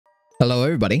Hello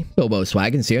everybody, Bilbo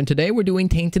Swaggins here, and today we're doing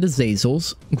Tainted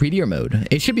Azazel's Greedier mode.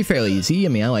 It should be fairly easy. I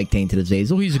mean, I like Tainted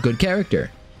Azazel. He's a good character.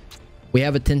 We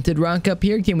have a tinted rock up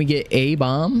here. Can we get a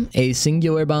bomb? A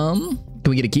singular bomb?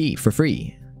 Can we get a key for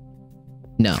free?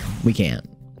 No, we can't.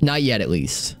 Not yet, at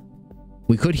least.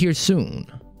 We could hear soon.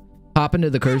 Hop into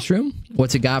the curse room.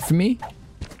 What's it got for me?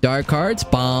 Dark cards,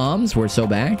 bombs. We're so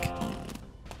back.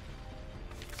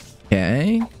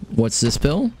 Okay. What's this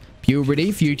pill?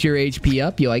 Puberty, future HP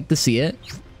up. You like to see it.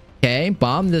 Okay,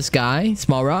 bomb this guy.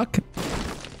 Small rock.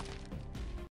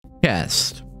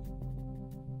 Chest.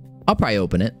 I'll probably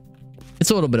open it. It's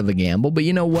a little bit of a gamble, but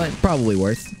you know what? Probably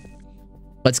worth.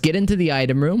 Let's get into the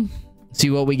item room.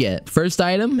 See what we get. First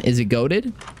item, is it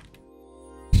goated?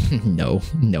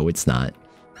 No, it's not.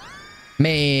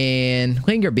 Man,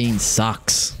 Linger Bean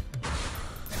sucks.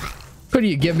 Could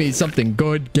you give me something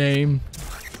good, game?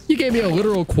 You gave me a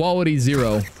literal quality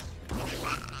 0.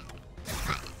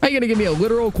 How you gonna give me a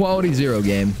literal quality 0,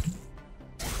 game?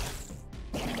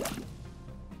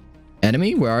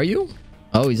 Enemy, where are you?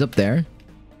 Oh, he's up there.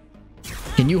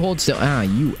 Can you hold still? Ah,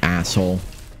 you asshole.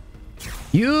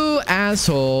 You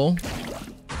asshole.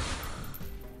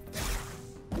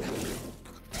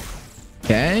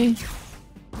 Okay.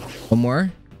 One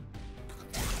more.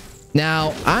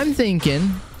 Now, I'm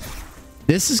thinking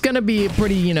this is going to be a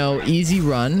pretty, easy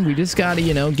run. We just got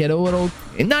to, get a little,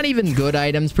 not even good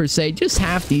items per se, just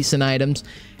half decent items.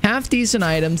 Half decent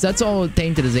items. That's all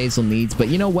Tainted Azazel needs. But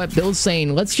you know what? Bill's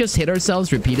saying, let's just hit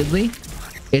ourselves repeatedly.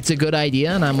 It's a good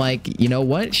idea. And I'm like, you know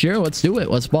what? Sure, let's do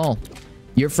it. Let's ball.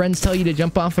 Your friends tell you to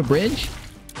jump off a bridge?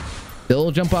 Bill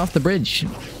will jump off the bridge.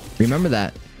 Remember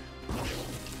that.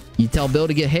 You tell Bill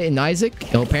to get hit in Isaac,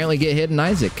 he'll apparently get hit in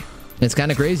Isaac. It's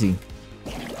kind of crazy.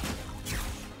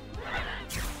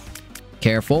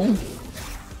 Careful.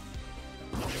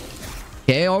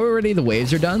 Okay, already the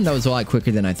waves are done. That was a lot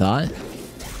quicker than I thought.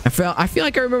 I feel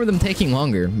like I remember them taking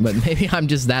longer, but maybe I'm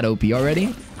just that OP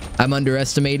already. I'm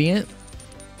underestimating it.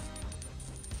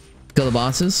 Kill the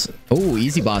bosses. Oh,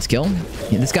 easy boss kill.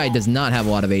 Yeah, this guy does not have a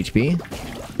lot of HP.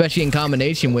 Especially in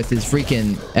combination with his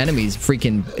freaking enemies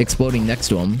freaking exploding next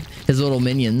to him. His little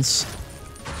minions.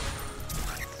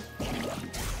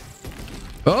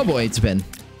 Oh boy, it's a pin.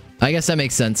 I guess that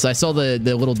makes sense. I saw the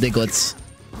little diglets.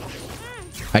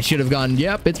 I should have gone,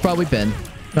 yep, it's probably pin.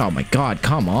 Oh my god,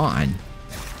 come on.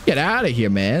 Get out of here,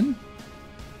 man.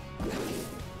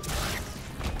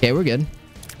 Okay, we're good.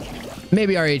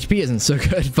 Maybe our HP isn't so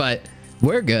good, but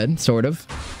we're good, sort of.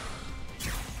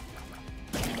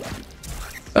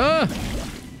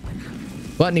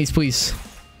 Buttonies, please.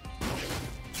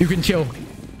 You can chill.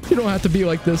 You don't have to be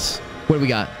like this. What do we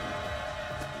got?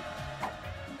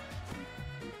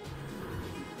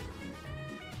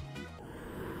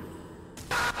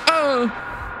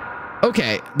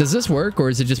 Okay, does this work or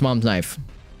is it just mom's knife?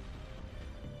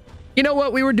 You know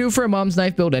what? We were due for a mom's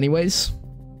knife build anyways.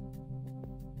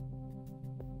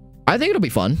 I think it'll be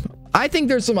fun. I think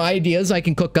there's some ideas I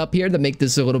can cook up here that make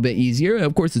this a little bit easier.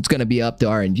 Of course, it's going to be up to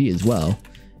RNG as well.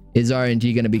 Is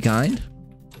RNG going to be kind?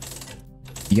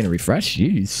 You going to refresh?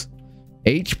 Jeez.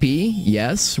 HP,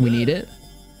 yes, we need it.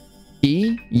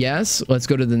 E, yes. Let's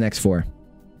go to the next 4.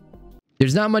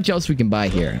 There's not much else we can buy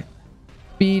here.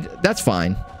 Speed, that's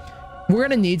fine. We're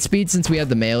going to need speed since we have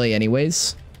the melee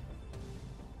anyways.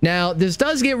 Now, this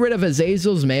does get rid of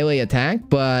Azazel's melee attack,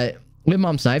 but with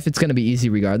mom's knife, it's going to be easy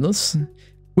regardless.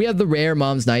 We have the rare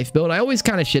mom's knife build. I always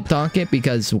kind of shit talk it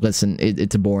because, listen,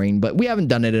 it's boring, but we haven't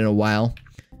done it in a while.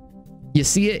 You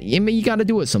see it? I mean, you got to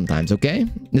do it sometimes, okay?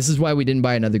 This is why we didn't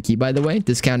buy another key, by the way.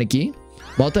 Discounted key.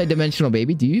 Multi-dimensional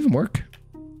baby. Do you even work?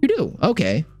 You do.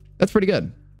 Okay. That's pretty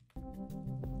good.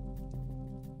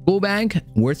 Full bag.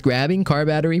 Worth grabbing. Car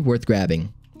battery. Worth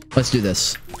grabbing. Let's do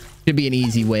this. Should be an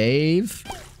easy wave.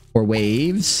 Or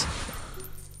waves.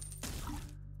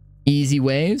 Easy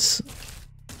waves.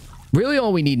 Really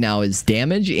all we need now is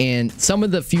damage and some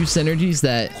of the few synergies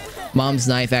that mom's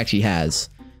knife actually has.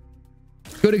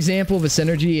 Good example of a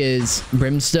synergy is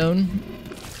Brimstone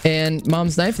and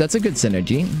mom's knife. That's a good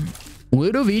synergy.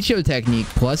 Ludovico technique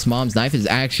plus mom's knife is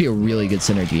actually a really good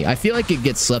synergy. I feel like it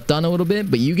gets slept on a little bit,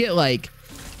 but you get like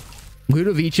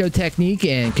Ludovico technique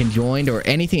and conjoined or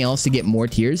anything else to get more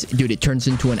tiers. Dude, it turns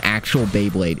into an actual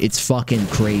Beyblade. It's fucking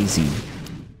crazy.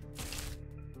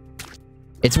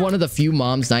 It's one of the few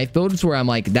mom's knife builds where I'm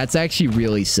like, that's actually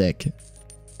really sick.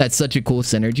 That's such a cool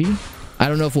synergy. I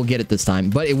don't know if we'll get it this time,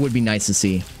 but it would be nice to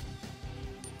see.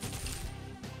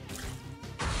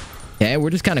 Okay, we're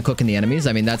just kind of cooking the enemies.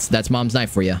 I mean, that's mom's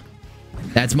knife for you.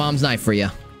 That's mom's knife for you.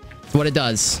 That's what it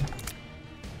does.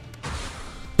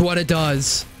 What it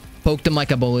does. Poked him like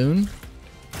a balloon.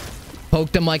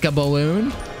 Poked him like a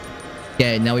balloon.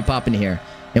 Okay, now we pop in here.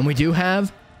 And we do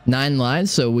have 9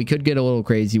 lives, so we could get a little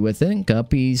crazy with it.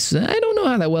 Guppies, I don't know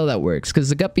how that works, because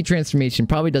the Guppy transformation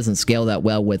probably doesn't scale that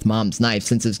well with Mom's Knife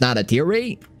since it's not a tier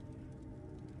rate.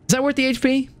 Is that worth the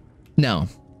HP? No.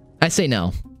 I say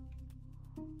no.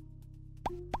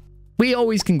 We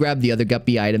always can grab the other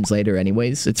Guppy items later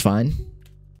anyways. It's fine.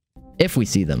 If we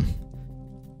see them.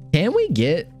 Can we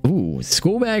get... Ooh,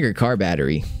 school bag or car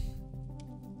battery?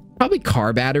 Probably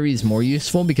car battery is more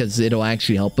useful because it'll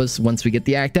actually help us once we get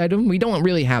the act item. We don't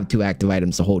really have 2 active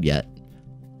items to hold yet.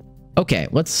 Okay,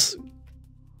 let's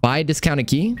buy a discounted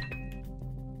key.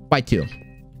 Buy 2.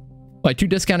 Buy 2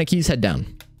 discounted keys, head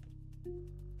down.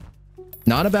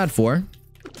 Not a bad 4.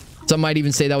 Some might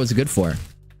even say that was a good 4.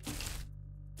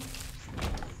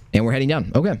 And we're heading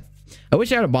down. Okay. I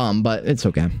wish I had a bomb, but it's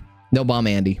okay. No bomb,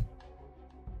 Andy.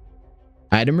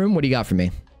 Item room, what do you got for me?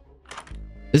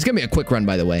 This is going to be a quick run,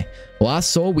 by the way.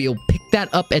 Lost Soul, we'll pick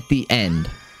that up at the end.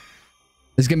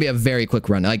 This is going to be a very quick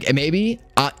run. Like, maybe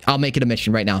I'll make it a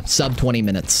mission right now. Sub 20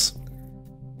 minutes.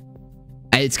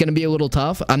 It's going to be a little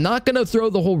tough. I'm not going to throw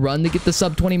the whole run to get the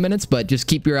sub 20 minutes, but just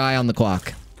keep your eye on the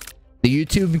clock. The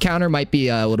YouTube counter might be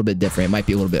a little bit different. It might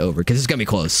be a little bit over because it's going to be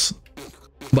close.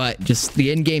 But just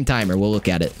the in-game timer, we'll look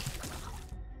at it.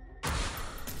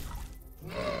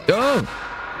 Oh!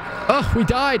 Oh, we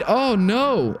died. Oh,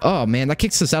 no. Oh, man, that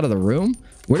kicks us out of the room.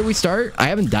 Where do we start? I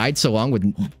haven't died so long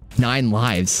with 9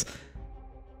 lives.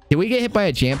 Did we get hit by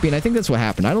a champion? I think that's what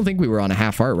happened. I don't think we were on a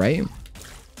half heart, right?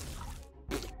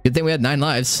 Good thing we had 9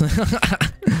 lives.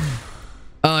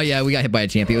 Oh, yeah, we got hit by a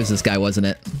champion. It was this guy, wasn't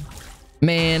it?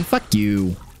 Man, fuck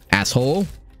you, asshole.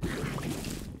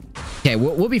 Okay,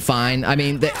 we'll be fine. I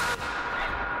mean, the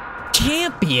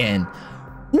champion.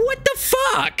 What the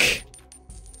fuck?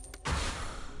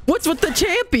 What's with the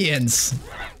champions?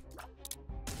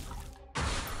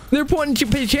 They're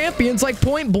pointing champions like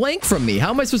point blank from me.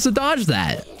 How am I supposed to dodge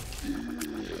that?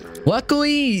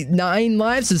 Luckily, 9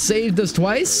 lives has saved us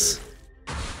twice.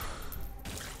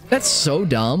 That's so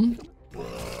dumb.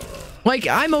 Like,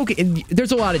 I'm okay.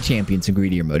 There's a lot of champions in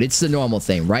greedier mode. It's the normal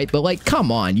thing, right? But, like,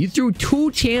 come on. You threw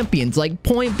 2 champions, like,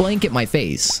 point blank at my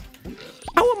face.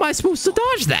 How am I supposed to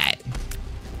dodge that?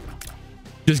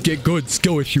 Just get good.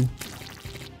 Skill issue.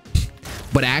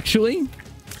 But actually,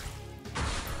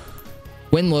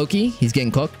 win Loki. He's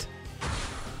getting cooked.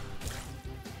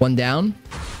 1 down.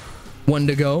 1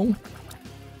 to go.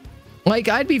 Like,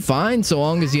 I'd be fine so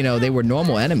long as, you know, they were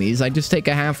normal enemies. I'd just take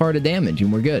a half heart of damage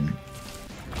and we're good.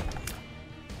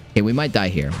 Okay, we might die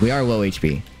here. We are low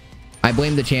HP. I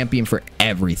blame the champion for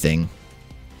everything.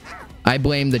 I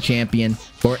blame the champion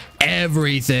for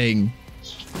everything.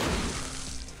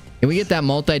 Can we get that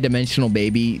multi-dimensional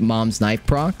baby Mom's Knife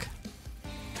proc?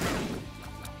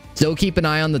 Still keep an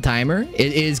eye on the timer.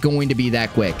 It is going to be that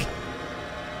quick.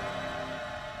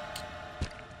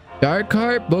 Dark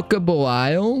Heart, Book of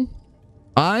Belial.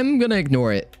 I'm going to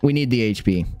ignore it. We need the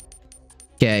HP.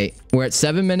 Okay, we're at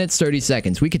 7 minutes, 30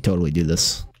 seconds. We could totally do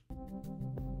this.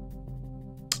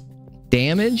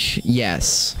 Damage?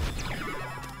 Yes.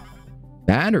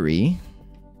 Battery?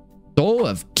 Soul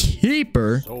of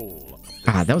Keeper?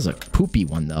 Ah, that was a poopy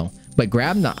one, though. But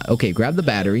grab the... Okay, grab the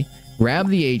battery. Grab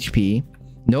the HP.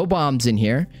 No bombs in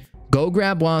here. Go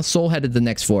grab Lost Soul, head to the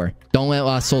next floor. Don't let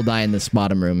Lost Soul die in this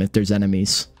bottom room if there's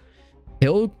enemies.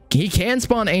 He can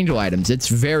spawn angel items. It's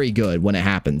very good when it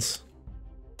happens.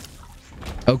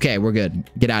 Okay, we're good.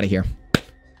 Get out of here.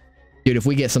 Dude, if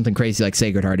we get something crazy like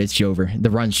Sacred Heart, it's over. The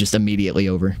run's just immediately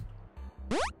over.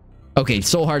 Okay,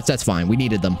 Soul Hearts, that's fine. We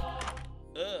needed them.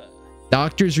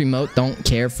 Doctor's Remote, don't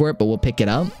care for it, but we'll pick it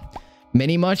up.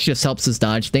 Mini Much just helps us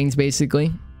dodge things,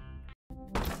 basically.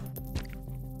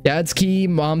 Dad's Key,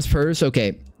 Mom's Purse.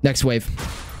 Okay, next wave.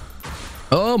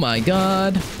 Oh my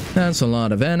god. That's a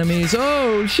lot of enemies.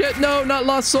 Oh, shit. No, not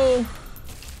Lost Soul.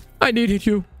 I needed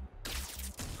you.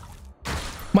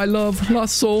 My love,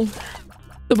 Lost Soul.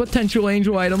 The potential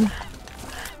angel item.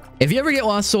 If you ever get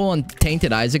Lost Soul on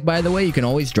Tainted Isaac, by the way, you can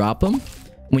always drop them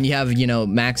when you have, you know,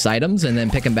 max items and then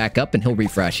pick him back up and he'll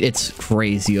refresh. It's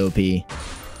crazy OP. It's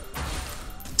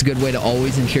a good way to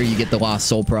always ensure you get the Lost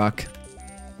Soul proc.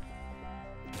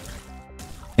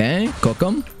 Okay, cook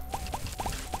him.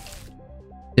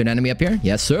 Is there an enemy up here?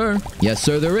 Yes, sir. Yes,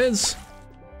 sir, there is.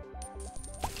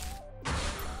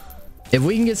 If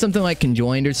we can get something like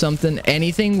Conjoined or something,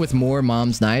 anything with more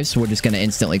Mom's Knives, we're just going to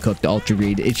instantly cook the Ultra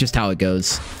Greed. It's just how it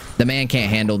goes. The man can't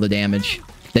handle the damage.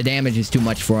 The damage is too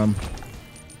much for him.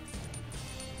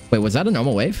 Wait, was that a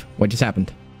normal wave? What just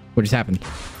happened? What just happened?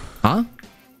 Huh?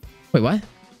 Wait, what?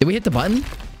 Did we hit the button?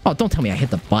 Oh, don't tell me I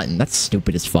hit the button. That's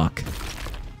stupid as fuck.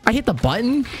 I hit the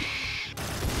button?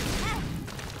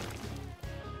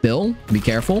 Bill, be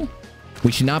careful.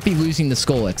 We should not be losing the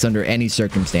Skolix under any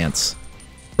circumstance.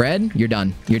 Fred, you're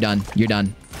done. You're done. You're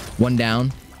done. One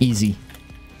down. Easy.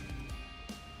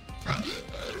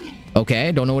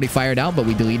 Okay, don't know what he fired out, but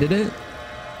we deleted it.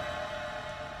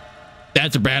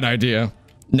 That's a bad idea.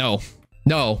 No.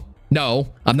 No.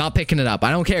 No. I'm not picking it up.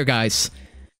 I don't care, guys.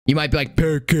 You might be like,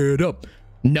 pick it up.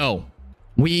 No.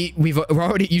 We've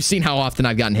already... You've seen how often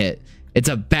I've gotten hit. It's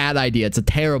a bad idea. It's a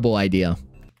terrible idea.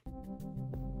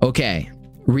 Okay.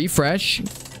 Refresh.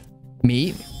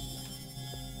 Meat.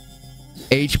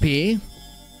 HP.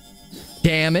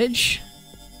 Damage.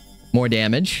 More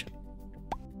damage.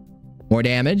 More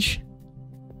damage.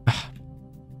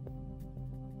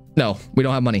 No, we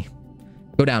don't have money.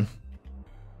 Go down.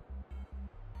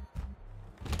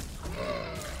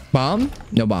 Bomb?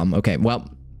 No bomb. Okay, well.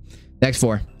 Next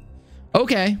floor.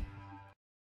 Okay.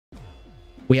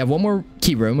 We have one more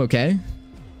key room, okay.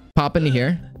 Pop into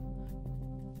here.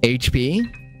 HP.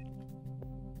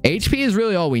 HP is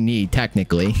really all we need,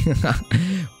 technically.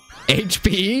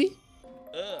 HP?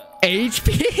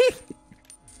 HP?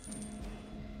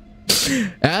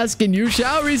 Ask and you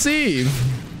shall receive.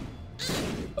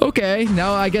 Okay,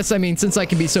 now I guess, I mean, since I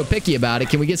can be so picky about it,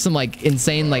 can we get some, like,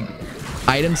 insane, like,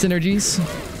 item synergies?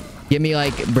 Give me,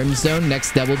 like, Brimstone,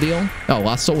 next devil deal. Oh,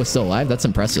 Lost Soul was still alive? That's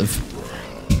impressive.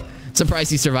 Surprised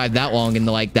he survived that long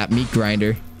into, like, that meat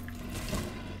grinder.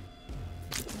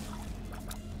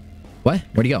 What?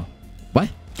 Where'd he go? What?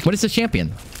 What is this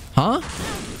champion? Huh?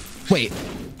 Wait.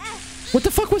 What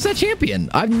the fuck was that champion?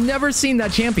 I've never seen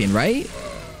that champion, right?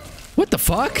 What the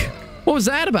fuck? What was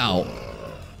that about?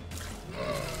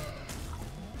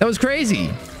 That was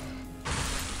crazy.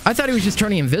 I thought he was just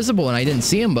turning invisible and I didn't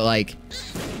see him, but like...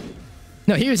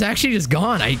 No, he was actually just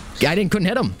gone. I couldn't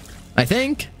hit him. I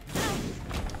think.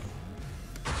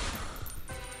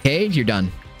 Cage, you're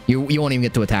done. You won't even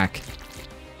get to attack.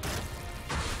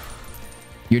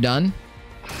 You're done.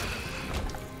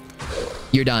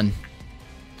 You're done.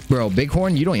 Bro,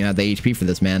 Bighorn, you don't even have the HP for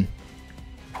this, man.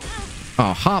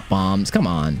 Oh, hot bombs. Come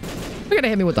on. You're gonna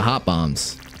hit me with the hot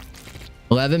bombs.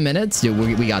 11 minutes? Dude,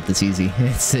 we got this easy.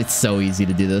 It's so easy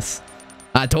to do this.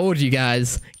 I told you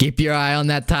guys. Keep your eye on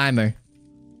that timer.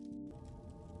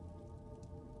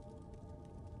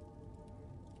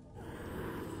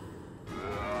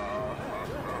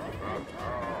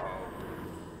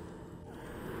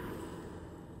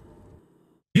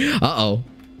 Uh-oh.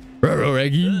 Roro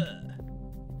Reggie.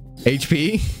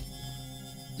 HP.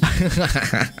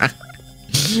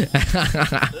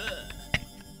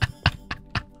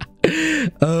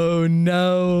 Oh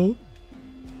no.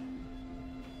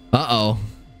 Uh-oh.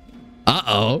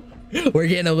 Uh-oh. We're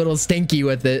getting a little stinky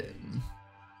with it.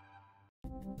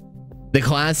 The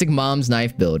classic mom's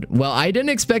knife build. Well, I didn't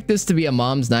expect this to be a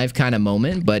mom's knife kind of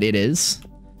moment, but it is.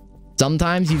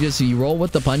 Sometimes you roll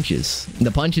with the punches.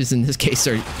 The punches in this case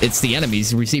are, it's the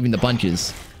enemies receiving the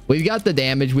punches. We've got the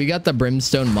damage. We got the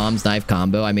Brimstone mom's knife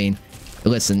combo. I mean,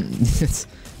 listen,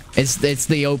 it's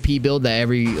the OP build that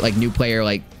every like new player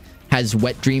like has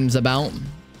wet dreams about.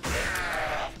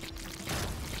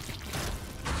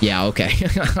 Yeah, okay.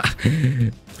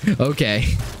 Okay.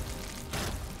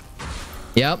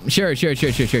 Yep, sure. Sure.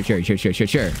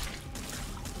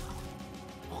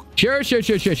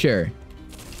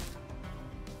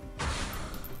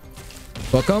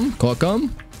 Cook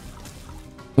 'em.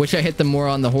 Wish I hit them more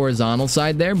on the horizontal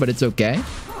side there, but it's okay.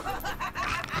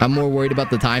 I'm more worried about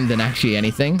the time than actually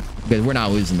anything, because we're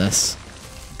not losing this.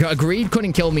 Greed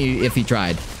couldn't kill me if he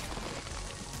tried.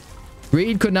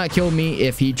 Greed could not kill me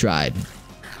if he tried.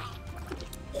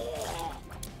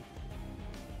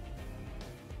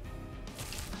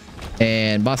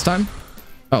 And boss time.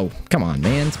 Oh, come on,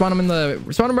 man. Spawn him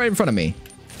right in front of me.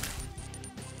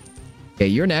 Okay,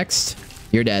 you're next.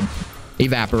 You're dead.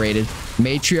 Evaporated.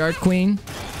 Matriarch Queen.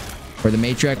 Or the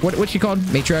Matriarch. What's she called?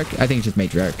 Matriarch? I think it's just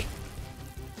Matriarch.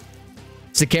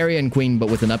 Sicarian Queen, but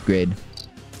with an upgrade.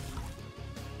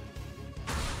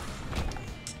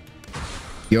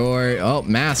 Oh,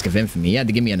 Mask of Infamy. You had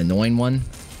to give me an annoying one.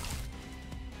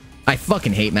 I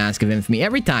fucking hate Mask of Infamy.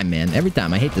 Every time, man. Every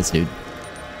time. I hate this dude.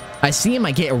 I see him,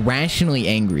 I get irrationally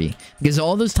angry. Because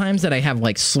all those times that I have,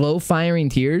 like, slow firing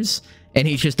tears, and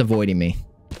he's just avoiding me.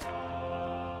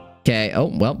 Okay. Oh,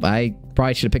 well, I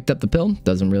probably should have picked up the pill.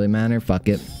 Doesn't really matter. Fuck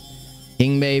it.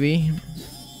 King baby.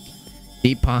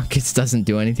 Deep pockets doesn't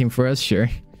do anything for us. Sure.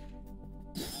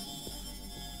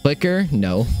 Flicker?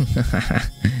 No.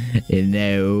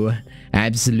 No.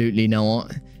 Absolutely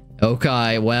not.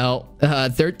 Okay, well,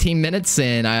 13 minutes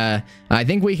in. I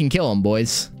think we can kill him,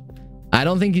 boys. I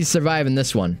don't think he's surviving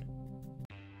this one.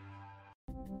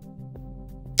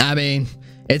 I mean,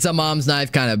 it's a mom's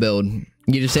knife kind of build.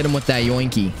 You just hit him with that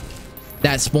yoinky.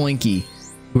 That spoinky.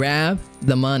 Grab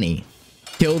the money.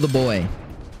 Kill the boy.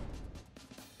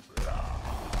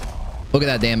 Look at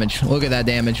that damage. Look at that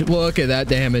damage. Look at that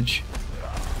damage.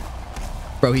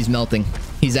 Bro, he's melting.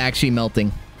 He's actually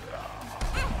melting.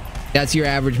 That's your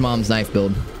average mom's knife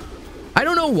build. I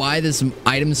don't know why this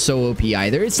item's so OP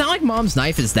either. It's not like mom's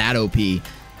knife is that OP.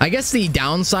 I guess the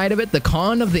downside of it, the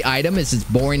con of the item is it's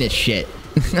boring as shit.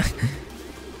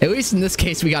 At least in this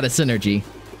case, we got a synergy.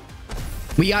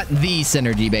 We got the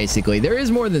synergy, basically. There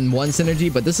is more than one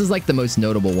synergy, but this is like the most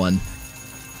notable one.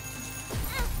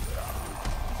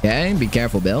 Okay, be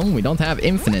careful, Bill. We don't have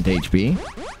infinite HP.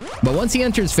 But once he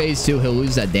enters phase 2, he'll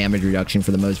lose that damage reduction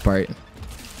for the most part.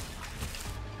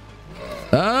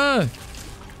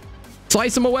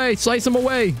 Slice him away. Slice him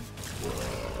away.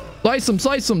 Slice him,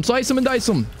 slice him, slice him and dice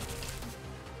him.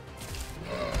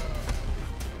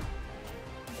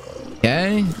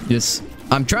 Okay,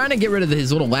 I'm trying to get rid of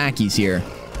his little lackeys here.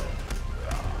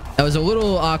 That was a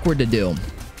little awkward to do.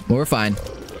 But we're fine.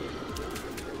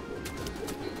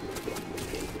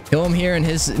 Kill him here, and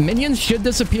his minions should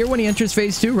disappear when he enters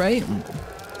phase 2, right?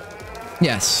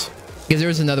 Yes. Because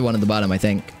there's another one at the bottom, I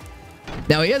think.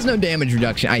 Now, he has no damage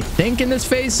reduction, I think, in this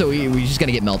phase, so we're just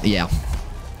gonna get melted. Yeah.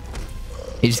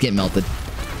 He's just getting melted.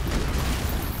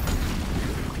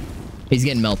 He's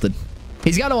getting melted.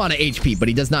 He's got a lot of HP, but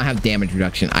he does not have damage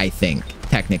reduction, I think,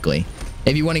 technically.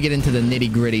 If you want to get into the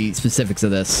nitty-gritty specifics of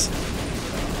this.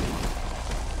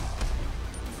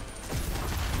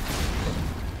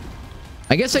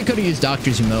 I guess I could have used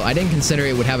Doctor's emote. I didn't consider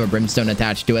it would have a brimstone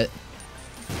attached to it.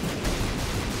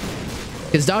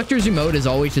 Because Doctor's emote is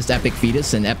always just Epic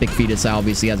Fetus, and Epic Fetus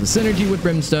obviously has a synergy with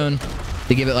Brimstone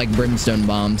to give it like Brimstone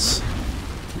bombs.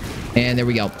 And there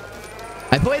we go.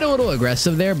 I played a little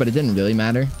aggressive there, but it didn't really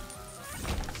matter.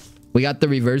 We got the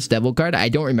reverse devil card. I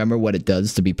don't remember what it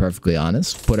does, to be perfectly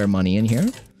honest. Put our money in here.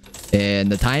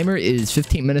 And the timer is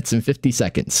 15 minutes and 50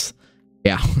 seconds.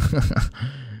 Yeah.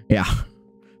 Yeah.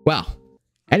 Wow.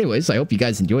 Anyways, I hope you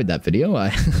guys enjoyed that video.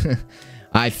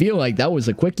 I feel like that was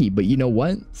a quickie, but you know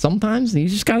what? Sometimes you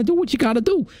just gotta do what you gotta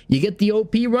do. You get the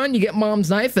OP run, you get mom's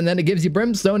knife, and then it gives you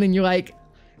brimstone, and you're like,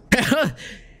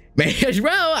 may as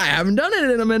well. I haven't done it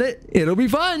in a minute. It'll be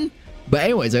fun. But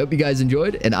anyways, I hope you guys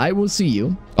enjoyed, and I will see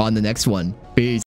you on the next one. Peace.